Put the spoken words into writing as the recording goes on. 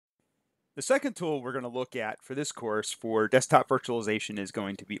The second tool we're going to look at for this course for desktop virtualization is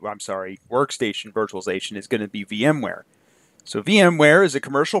going to be, well, I'm sorry, workstation virtualization is going to be VMware. So VMware is a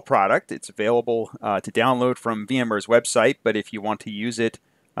commercial product. It's available to download from VMware's website, but if you want to use it,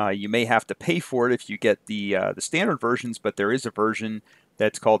 you may have to pay for it if you get the standard versions, but there is a version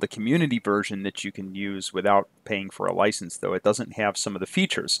that's called the community version that you can use without paying for a license, though it doesn't have some of the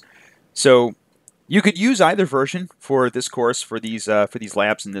features. So you could use either version for this course for these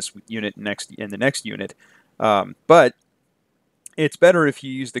labs in this unit in the next unit, but it's better if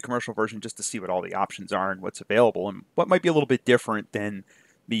you use the commercial version just to see what all the options are and what's available and what might be a little bit different than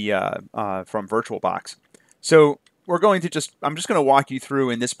the from VirtualBox. So I'm just going to walk you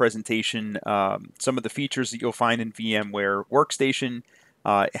through in this presentation some of the features that you'll find in VMware Workstation,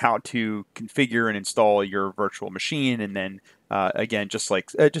 how to configure and install your virtual machine, and then again, just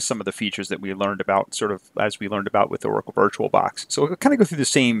some of the features that we learned about, sort of as we learned about with the Oracle VirtualBox. So we'll kind of go through the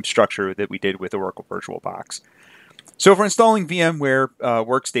same structure that we did with the Oracle VirtualBox. So for installing VMware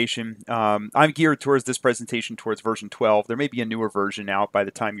Workstation, I'm geared towards this presentation towards version 12. There may be a newer version out by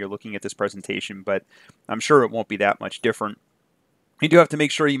the time you're looking at this presentation, but I'm sure it won't be that much different. You do have to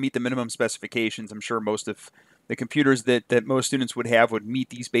make sure you meet the minimum specifications. I'm sure most of the computers that most students would have would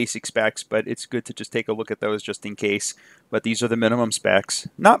meet these basic specs, but it's good to just take a look at those just in case. But these are the minimum specs.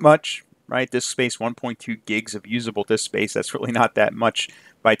 Not much, right? Disk space, 1.2 gigs of usable disk space. That's really not that much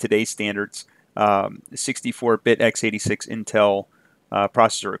by today's standards. 64-bit x86 Intel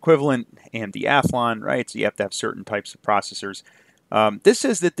processor equivalent, AMD Athlon, right? So you have to have certain types of processors. This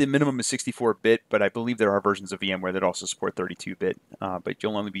says that the minimum is 64-bit, but I believe there are versions of VMware that also support 32-bit. But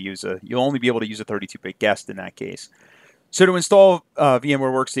you'll only be able to use a 32-bit guest in that case. So to install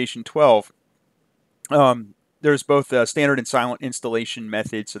VMware Workstation 12, there's both a standard and silent installation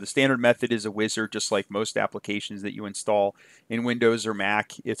method. So the standard method is a wizard, just like most applications that you install in Windows or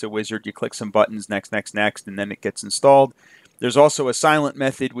Mac. It's a wizard. You click some buttons, next, next, next, and then it gets installed. There's also a silent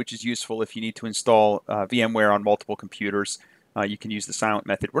method, which is useful if you need to install VMware on multiple computers. You can use the silent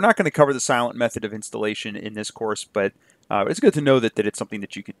method. We're not going to cover the silent method of installation in this course, but it's good to know that it's something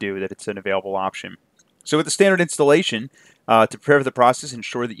that you could do, that it's an available option. So with the standard installation, to prepare for the process,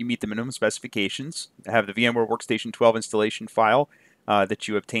 ensure that you meet the minimum specifications. Have the VMware Workstation 12 installation file that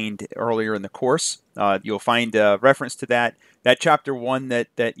you obtained earlier in the course. You'll find a reference to that. That chapter 1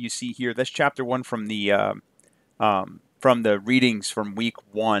 that you see here, that's chapter 1 from the readings from week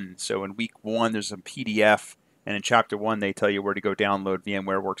 1. So in week 1, there's a PDF, and in chapter 1, they tell you where to go download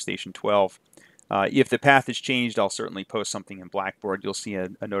VMware Workstation 12. If the path has changed, I'll certainly post something in Blackboard. You'll see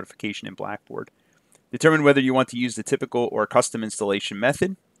a notification in Blackboard. Determine whether you want to use the typical or custom installation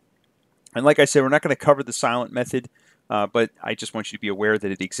method. And like I said, we're not going to cover the silent method, but I just want you to be aware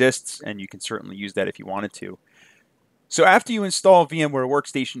that it exists, and you can certainly use that if you wanted to. So after you install VMware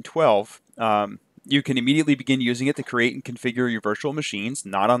Workstation 12, you can immediately begin using it to create and configure your virtual machines,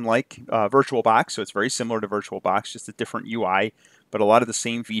 not unlike VirtualBox. So it's very similar to VirtualBox, just a different UI, but a lot of the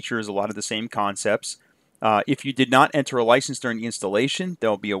same features, a lot of the same concepts. If you did not enter a license during the installation, there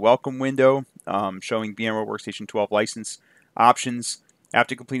will be a welcome window showing VMware Workstation 12 license options.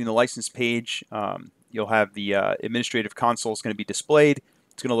 After completing the license page, you'll have the administrative console is going to be displayed.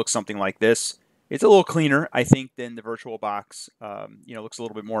 It's going to look something like this. It's a little cleaner, I think, than the VirtualBox. Looks a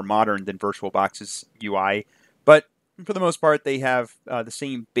little bit more modern than VirtualBox's UI, but for the most part, they have the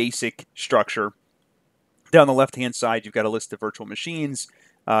same basic structure. Down the left-hand side, you've got a list of virtual machines.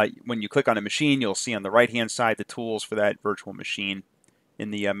 When you click on a machine, you'll see on the right-hand side the tools for that virtual machine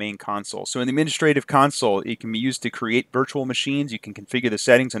in the main console. So in the administrative console, it can be used to create virtual machines. You can configure the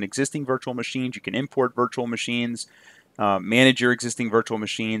settings on existing virtual machines. You can import virtual machines, manage your existing virtual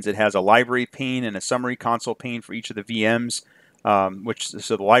machines. It has a library pane and a summary console pane for each of the VMs.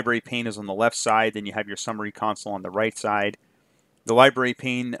 So the library pane is on the left side, then you have your summary console on the right side. The library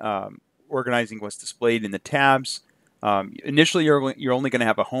pane organizing what's displayed in the tabs. Initially, you're only going to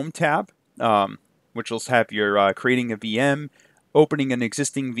have a home tab, which will have your creating a VM, opening an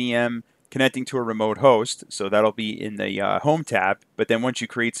existing VM, connecting to a remote host. So that'll be in the home tab. But then once you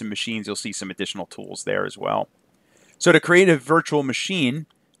create some machines, you'll see some additional tools there as well. So to create a virtual machine,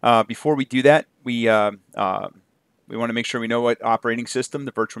 before we do that, we want to make sure we know what operating system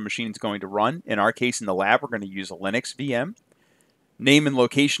the virtual machine is going to run. In our case, in the lab, we're going to use a Linux VM. Name and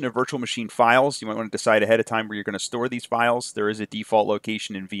location of virtual machine files. You might want to decide ahead of time where you're going to store these files. There is a default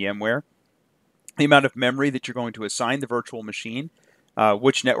location in VMware. The amount of memory that you're going to assign the virtual machine.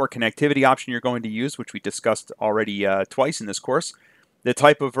 Which network connectivity option you're going to use, which we discussed already twice in this course. The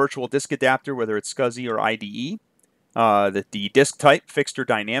type of virtual disk adapter, whether it's SCSI or IDE. The disk type, fixed or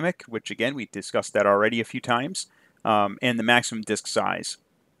dynamic, which again, we discussed that already a few times. And the maximum disk size.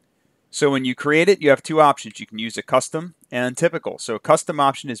 So when you create it, you have two options. You can use a custom and typical. So a custom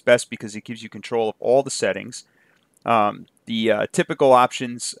option is best because it gives you control of all the settings. The typical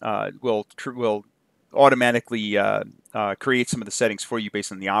options will automatically create some of the settings for you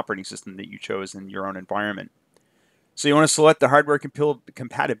based on the operating system that you chose in your own environment. So you want to select the hardware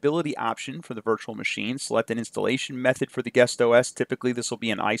compatibility option for the virtual machine. Select an installation method for the guest OS. Typically, this will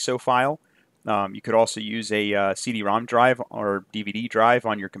be an ISO file. You could also use a CD-ROM drive or DVD drive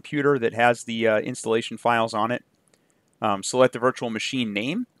on your computer that has the installation files on it. Select the virtual machine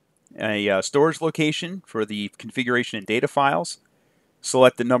name, a storage location for the configuration and data files.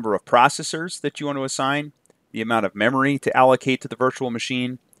 Select the number of processors that you want to assign, the amount of memory to allocate to the virtual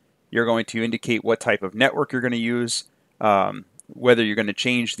machine. You're going to indicate what type of network you're going to use, whether you're going to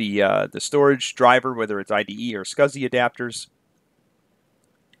change the storage driver, whether it's IDE or SCSI adapters.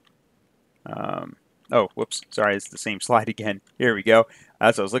 Oh, whoops, sorry, it's the same slide again. Here we go.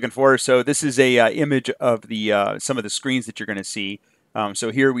 That's what I was looking for. So this is a image of the some of the screens that you're going to see.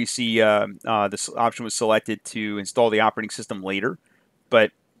 So here we see this option was selected to install the operating system later.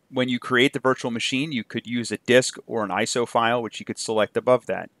 But when you create the virtual machine, you could use a disk or an ISO file, which you could select above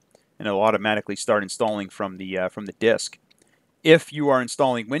that, and it'll automatically start installing from the disk. If you are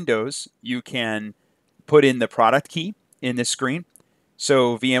installing Windows, you can put in the product key in this screen.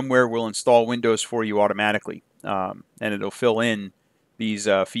 So VMware will install Windows for you automatically, and it'll fill in these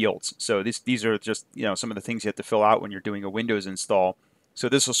fields. So these are just some of the things you have to fill out when you're doing a Windows install. So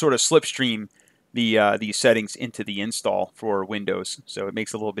this will sort of slipstream these settings into the install for Windows, so it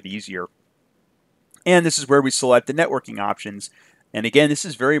makes it a little bit easier. And this is where we select the networking options. And again, this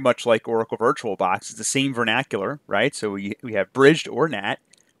is very much like Oracle VirtualBox. It's the same vernacular, right? So we have bridged or NAT.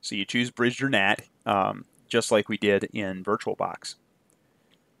 So you choose bridged or NAT, just like we did in VirtualBox.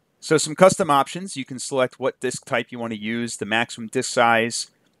 So some custom options. You can select what disk type you want to use, the maximum disk size,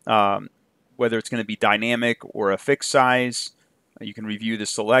 whether it's going to be dynamic or a fixed size. You can review the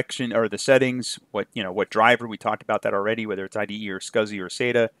selection or the settings, what driver, we talked about that already, whether it's IDE or SCSI or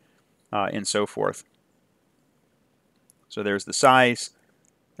SATA, and so forth. So there's the size,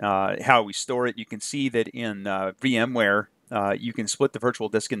 how we store it. You can see that in VMware, you can split the virtual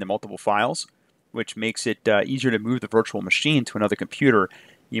disk into multiple files, which makes it easier to move the virtual machine to another computer.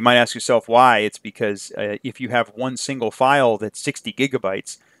 You might ask yourself why. It's because if you have one single file that's 60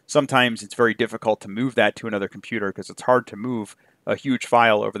 gigabytes, sometimes it's very difficult to move that to another computer because it's hard to move a huge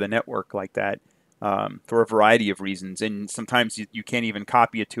file over the network like that for a variety of reasons. And sometimes you can't even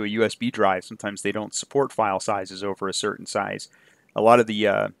copy it to a USB drive. Sometimes they don't support file sizes over a certain size. A lot of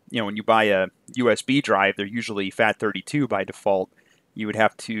the, when you buy a USB drive, they're usually FAT32 by default. You would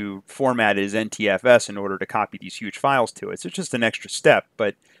have to format it as NTFS in order to copy these huge files to it. So it's just an extra step,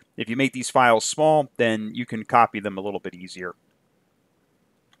 but if you make these files small, then you can copy them a little bit easier.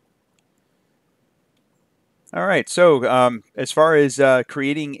 All right, so as far as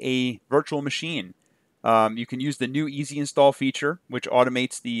creating a virtual machine, you can use the new Easy Install feature, which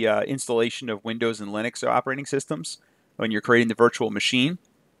automates the installation of Windows and Linux operating systems when you're creating the virtual machine.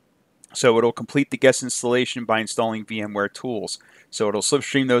 So it'll complete the guest installation by installing VMware tools. So it'll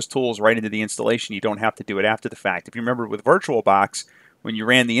slipstream those tools right into the installation. You don't have to do it after the fact. If you remember with VirtualBox, when you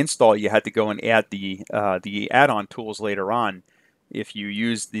ran the install, you had to go and add the add-on tools later on. If you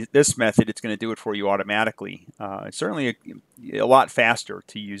use this method, it's going to do it for you automatically. It's certainly a lot faster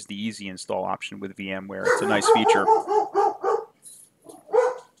to use the Easy Install option with VMware. It's a nice feature.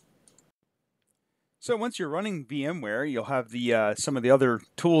 So once you're running VMware, you'll have the some of the other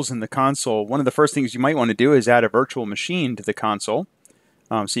tools in the console. One of the first things you might want to do is add a virtual machine to the console.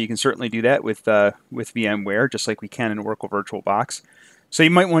 So you can certainly do that with VMware, just like we can in Oracle VirtualBox. So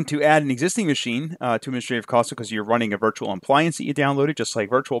you might want to add an existing machine to Administrative Console because you're running a virtual appliance that you downloaded, just like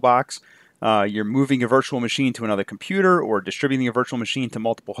VirtualBox. You're moving a virtual machine to another computer or distributing a virtual machine to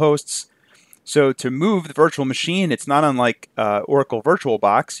multiple hosts. So to move the virtual machine, it's not unlike Oracle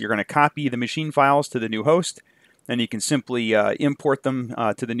VirtualBox. You're going to copy the machine files to the new host, and you can simply import them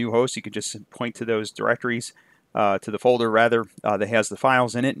to the new host. You can just point to those directories, to the folder rather, that has the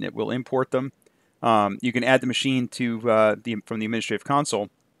files in it, and it will import them. You can add the machine to from the Administrative Console.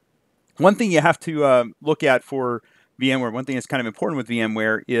 One thing you have to look at for VMware, one thing that's kind of important with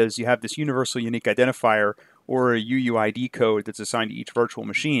VMware is you have this universal unique identifier or a UUID code that's assigned to each virtual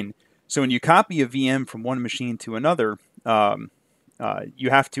machine. So when you copy a VM from one machine to another, you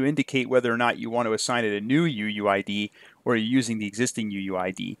have to indicate whether or not you want to assign it a new UUID or you're using the existing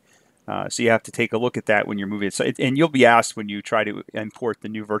UUID. So you have to take a look at that when you're moving it. So and you'll be asked when you try to import the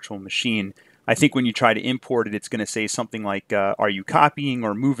new virtual machine I think when you try to import it, it's going to say something like, are you copying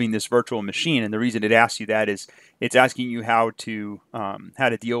or moving this virtual machine? And the reason it asks you that is it's asking you how to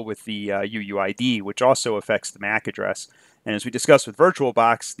deal with the UUID, which also affects the MAC address. And as we discussed with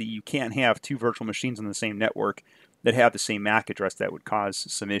VirtualBox, you can't have two virtual machines on the same network that have the same MAC address. That would cause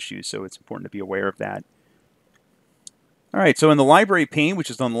some issues, so it's important to be aware of that. All right, so in the library pane, which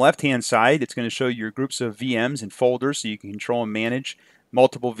is on the left-hand side, it's going to show your groups of VMs and folders, so you can control and manage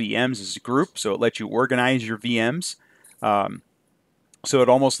multiple VMs as a group. So it lets you organize your VMs. So it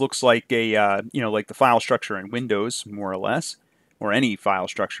almost looks like like the file structure in Windows, more or less, or any file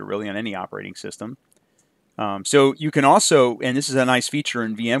structure really on any operating system. So you can also, and this is a nice feature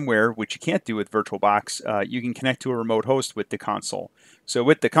in VMware, which you can't do with VirtualBox, you can connect to a remote host with the console. So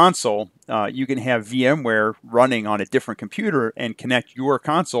with the console, you can have VMware running on a different computer and connect your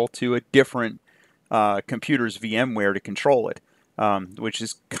console to a different computer's VMware to control it, which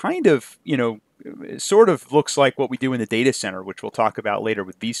is kind of, sort of looks like what we do in the data center, which we'll talk about later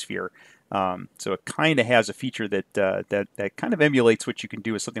with vSphere. So it kind of has a feature that kind of emulates what you can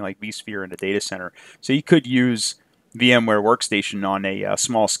do with something like vSphere in a data center. So you could use VMware Workstation on a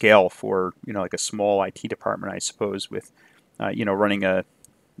small scale for like a small IT department, I suppose, with running a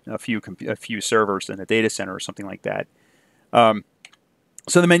few servers in a data center or something like that.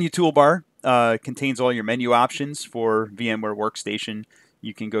 So the menu toolbar contains all your menu options for VMware Workstation.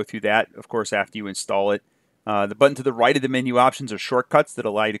 You can go through that, of course, after you install it. The button to the right of the menu options are shortcuts that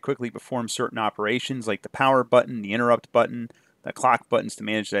allow you to quickly perform certain operations, like the power button, the interrupt button, the clock buttons to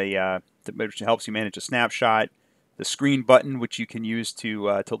manage which helps you manage a snapshot, the screen button, which you can use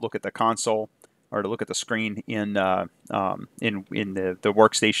to look at the console or to look at the screen in the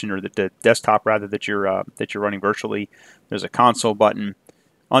workstation or the desktop rather that you're running virtually. There's a console button.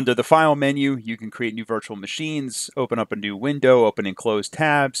 Under the File menu, you can create new virtual machines, open up a new window, open and close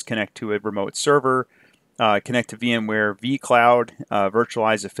tabs, connect to a remote server, connect to VMware vCloud,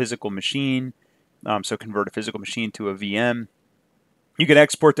 virtualize a physical machine, so convert a physical machine to a VM. You can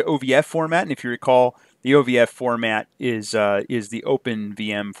export to OVF format, and if you recall, the OVF format is the Open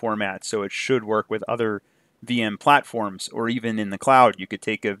VM format, so it should work with other VM platforms, or even in the cloud. You could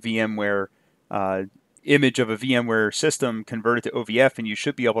take a VMware image of a VMware system, convert it to OVF, and you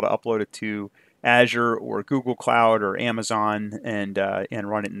should be able to upload it to Azure or Google Cloud or Amazon and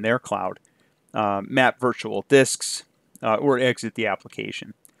run it in their cloud. Map virtual disks, or exit the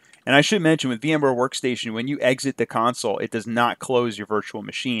application. And I should mention with VMware Workstation, when you exit the console, it does not close your virtual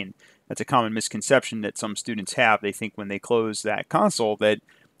machine. That's a common misconception that some students have. They think when they close that console that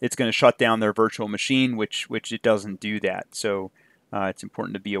it's going to shut down their virtual machine, which it doesn't do that. So it's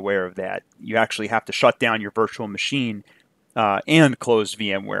important to be aware of that. You actually have to shut down your virtual machine and close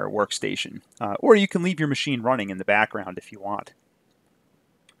VMware Workstation. Or you can leave your machine running in the background if you want.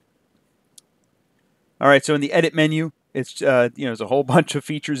 All right, so in the edit menu, it's there's a whole bunch of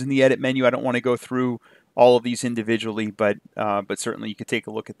features in the edit menu. I don't want to go through all of these individually, but certainly you can take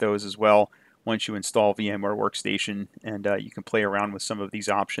a look at those as well once you install VMware Workstation, and you can play around with some of these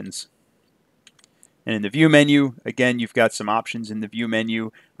options. And in the view menu, again, you've got some options in the view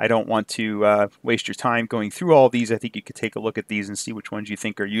menu. I don't want to waste your time going through all these. I think you could take a look at these and see which ones you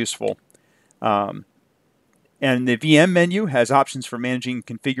think are useful. And the VM menu has options for managing and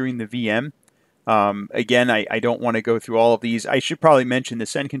configuring the VM. Again, I don't want to go through all of these. I should probably mention the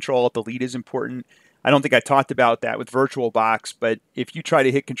send control alt delete is important. I don't think I talked about that with VirtualBox, but if you try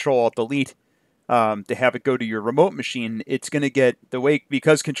to hit control alt delete to have it go to your remote machine, it's going to get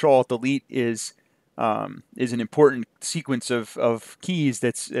because control alt delete is an important sequence of keys.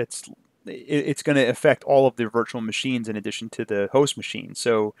 It's going to affect all of the virtual machines in addition to the host machine.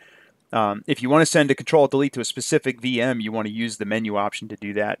 So if you want to send a control delete to a specific VM, you want to use the menu option to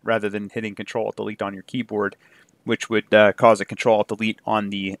do that rather than hitting control delete on your keyboard, which would cause a control delete on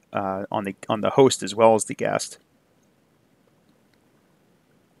the host as well as the guest.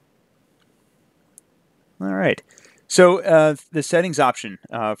 All right. So the settings option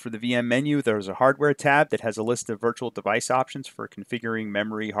for the VM menu, there's a hardware tab that has a list of virtual device options for configuring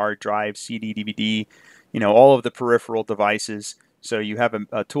memory, hard drive, CD, DVD, all of the peripheral devices. So you have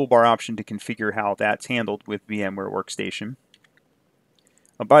a toolbar option to configure how that's handled with VMware Workstation.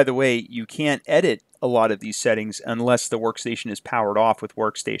 By the way, you can't edit a lot of these settings unless the workstation is powered off with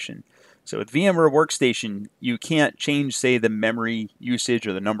Workstation. So with VMware Workstation, you can't change, say, the memory usage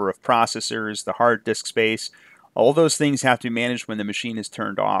or the number of processors, the hard disk space. All those things have to be managed when the machine is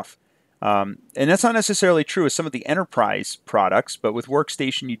turned off. And that's not necessarily true with some of the enterprise products, but with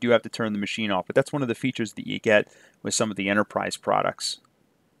Workstation, you do have to turn the machine off. But that's one of the features that you get with some of the enterprise products.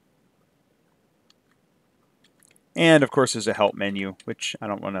 And of course, there's a help menu, which I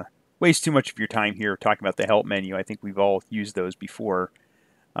don't want to waste too much of your time here talking about the help menu. I think we've all used those before.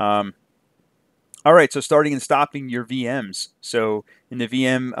 All right, so starting and stopping your VMs. So in the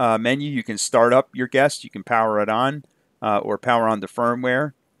VM menu, you can start up your guest, you can power it on, or power on the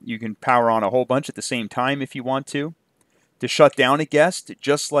firmware. You can power on a whole bunch at the same time if you want to. To shut down a guest,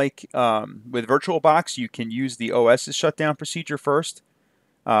 just like with VirtualBox, you can use the OS's shutdown procedure first.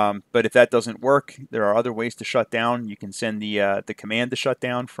 But if that doesn't work, there are other ways to shut down. You can send the command to shut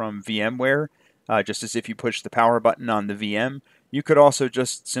down from VMware, just as if you push the power button on the VM. You could also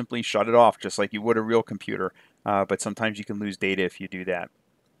just simply shut it off, just like you would a real computer. But sometimes you can lose data if you do that.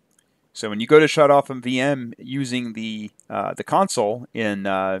 So when you go to shut off a VM using the console in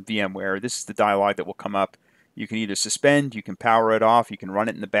VMware, this is the dialog that will come up. You can either suspend, you can power it off, you can run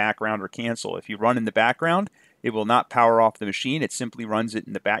it in the background, or cancel. If you run in the background, it will not power off the machine. It simply runs it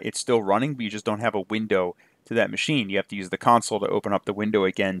in the back. It's still running, but you just don't have a window to that machine. You have to use the console to open up the window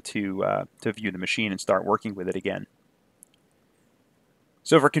again to view the machine and start working with it again.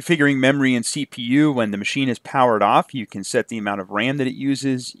 So for configuring memory and CPU, when the machine is powered off, you can set the amount of RAM that it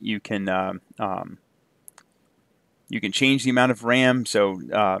uses. You can change the amount of RAM. So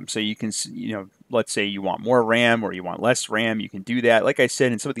you can, let's say you want more RAM or you want less RAM, you can do that. Like I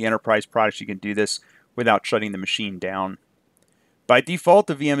said, in some of the enterprise products, you can do this without shutting the machine down. By default,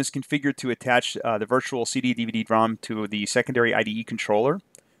 the VM is configured to attach the virtual CD-DVD-ROM to the secondary IDE controller.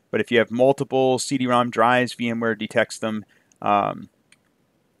 But if you have multiple CD-ROM drives, VMware detects them.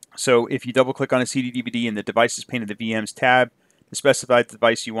 So if you double-click on a CD-DVD in the Devices pane of the VMs tab, to specify the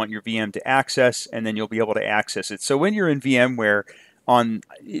device you want your VM to access, and then you'll be able to access it. So when you're in VMware,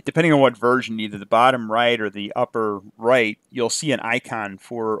 depending on what version, either the bottom right or the upper right, you'll see an icon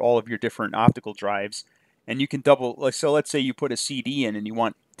for all of your different optical drives. And you can so let's say you put a CD in and you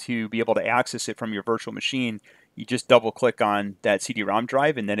want to be able to access it from your virtual machine. You just double-click on that CD-ROM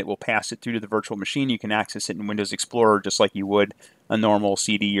drive, and then it will pass it through to the virtual machine. You can access it in Windows Explorer just like you would a normal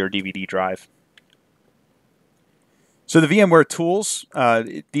CD or DVD drive. So the VMware tools,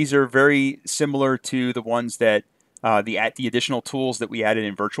 these are very similar to the ones that the additional tools that we added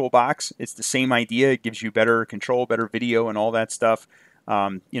in VirtualBox. It's the same idea. It gives you better control, better video, and all that stuff.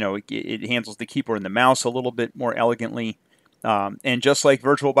 It handles the keyboard and the mouse a little bit more elegantly. And just like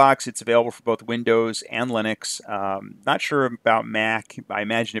VirtualBox, it's available for both Windows and Linux. Not sure about Mac. I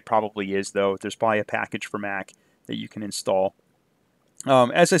imagine it probably is, though. There's probably a package for Mac that you can install.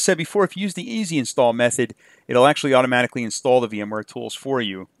 As I said before, if you use the easy install method, it'll actually automatically install the VMware tools for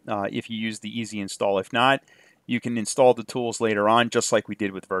you if you use the easy install. If not, you can install the tools later on, just like we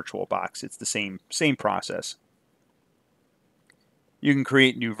did with VirtualBox. It's the same process. You can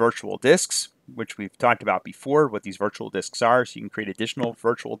create new virtual disks, which we've talked about before, what these virtual disks are. So you can create additional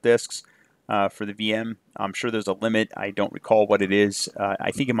virtual disks for the VM. I'm sure there's a limit. I don't recall what it is. I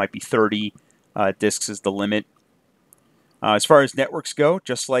think it might be 30 disks is the limit. As far as networks go,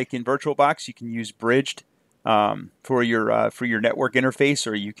 just like in VirtualBox, you can use bridged for your network interface,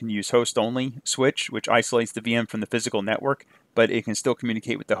 or you can use host-only switch, which isolates the VM from the physical network, but it can still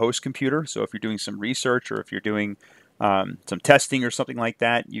communicate with the host computer. So if you're doing some research or if you're doing some testing or something like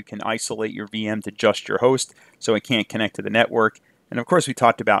that, you can isolate your VM to just your host so it can't connect to the network. And of course, we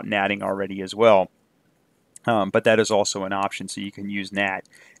talked about NATing already as well. But that is also an option, so you can use NAT.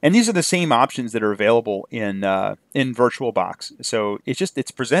 And these are the same options that are available in VirtualBox. So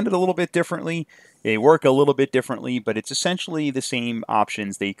it's presented a little bit differently. They work a little bit differently, but it's essentially the same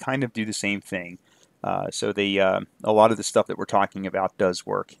options. They kind of do the same thing. So a lot of the stuff that we're talking about does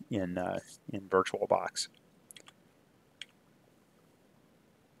work in VirtualBox.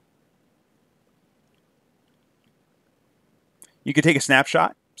 You could take a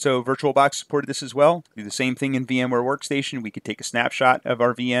snapshot. So VirtualBox supported this as well. Do the same thing in VMware Workstation. We could take a snapshot of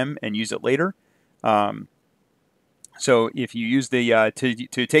our VM and use it later. So if you use the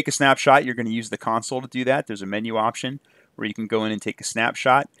to take a snapshot, you're going to use the console to do that. There's a menu option where you can go in and take a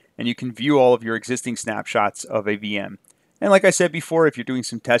snapshot, and you can view all of your existing snapshots of a VM. And like I said before, if you're doing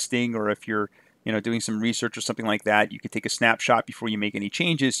some testing or if you're doing some research or something like that, you could take a snapshot before you make any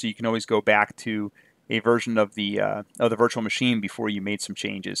changes, so you can always go back to a version of the virtual machine before you made some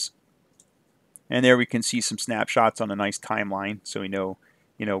changes. And there we can see some snapshots on a nice timeline, so we know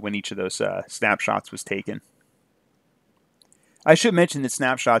when each of those snapshots was taken. I should mention that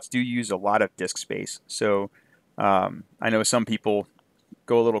snapshots do use a lot of disk space. So I know some people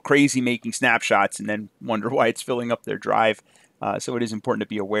go a little crazy making snapshots and then wonder why it's filling up their drive. So it is important to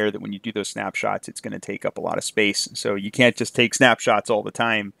be aware that when you do those snapshots, it's going to take up a lot of space. So you can't just take snapshots all the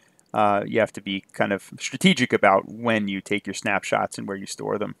time. You have to be kind of strategic about when you take your snapshots and where you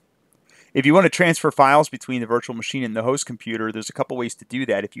store them. If you want to transfer files between the virtual machine and the host computer, there's a couple ways to do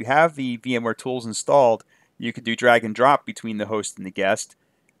that. If you have the VMware tools installed, you could do drag and drop between the host and the guest.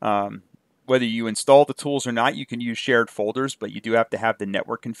 Whether you install the tools or not, you can use shared folders, but you do have to have the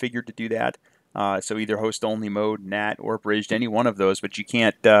network configured to do that. So either host-only mode, NAT, or bridged, any one of those, but you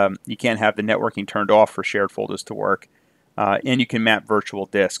can't have the networking turned off for shared folders to work. And you can map virtual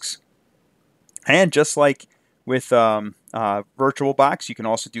disks. And just like with VirtualBox, you can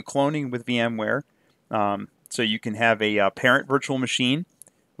also do cloning with VMware. So you can have a parent virtual machine,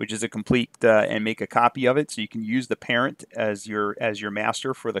 which is a complete and make a copy of it. So you can use the parent as your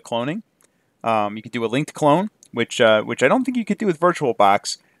master for the cloning. You could do a linked clone, which I don't think you could do with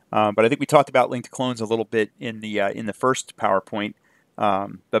VirtualBox, but I think we talked about linked clones a little bit in the first PowerPoint.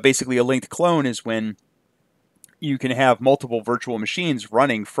 But basically, a linked clone is when you can have multiple virtual machines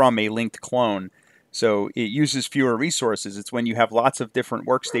running from a linked clone. So it uses fewer resources. It's when you have lots of different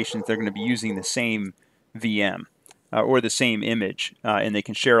workstations that are going to be using the same VM or the same image, and they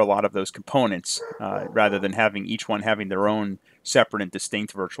can share a lot of those components rather than having each one having their own separate and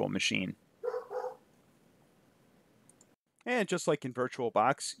distinct virtual machine. And just like in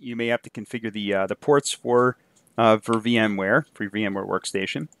VirtualBox, you may have to configure the ports for VMware, for your VMware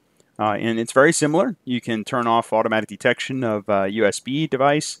workstation. And it's very similar. You can turn off automatic detection of USB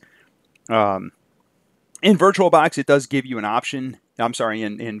device. In VirtualBox, it does give you an option. I'm sorry,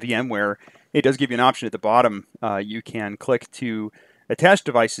 in VMware, it does give you an option at the bottom. You can click to attach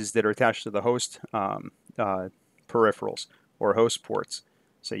devices that are attached to the host peripherals or host ports.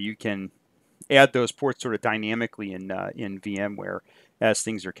 So you can add those ports sort of dynamically in VMware as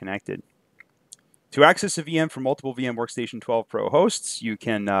things are connected. To access a VM from multiple VM Workstation 12 Pro hosts, you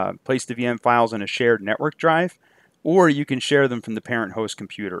can place the VM files on a shared network drive, or you can share them from the parent host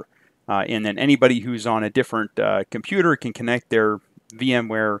computer. And then anybody who's on a different computer can connect their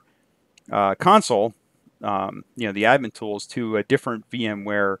VMware console, the admin tools, to a different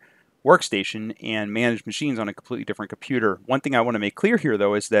VMware workstation and manage machines on a completely different computer. One thing I want to make clear here,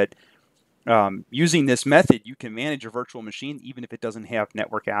 though, is that using this method, you can manage a virtual machine even if it doesn't have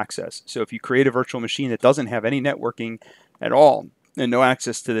network access. So if you create a virtual machine that doesn't have any networking at all and no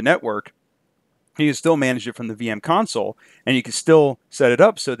access to the network, you can still manage it from the VM console, and you can still set it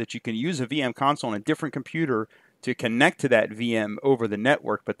up so that you can use a VM console on a different computer to connect to that VM over the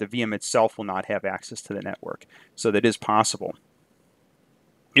network, but the VM itself will not have access to the network. So that is possible.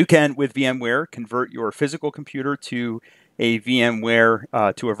 You can, with VMware, convert your physical computer to a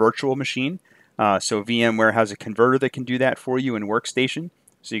VMware to a virtual machine. So VMware has a converter that can do that for you in Workstation.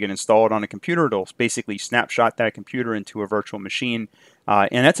 So you can install it on a computer. It'll basically snapshot that computer into a virtual machine.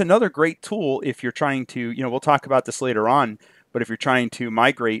 And that's another great tool if you're trying to, we'll talk about this later on, but if you're trying to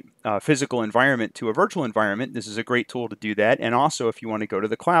migrate a physical environment to a virtual environment, this is a great tool to do that. And also if you want to go to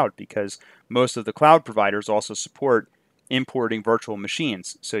the cloud, because most of the cloud providers also support importing virtual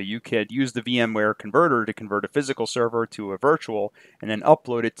machines. So you could use the VMware converter to convert a physical server to a virtual and then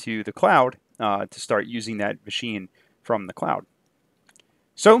upload it to the cloud to start using that machine from the cloud.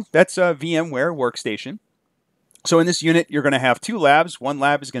 So that's a VMware workstation. So in this unit, you're going to have two labs. One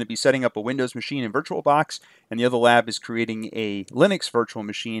lab is going to be setting up a Windows machine in VirtualBox, and the other lab is creating a Linux virtual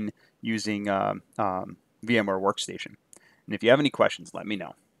machine using VMware Workstation. And if you have any questions, let me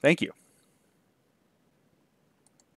know. Thank you.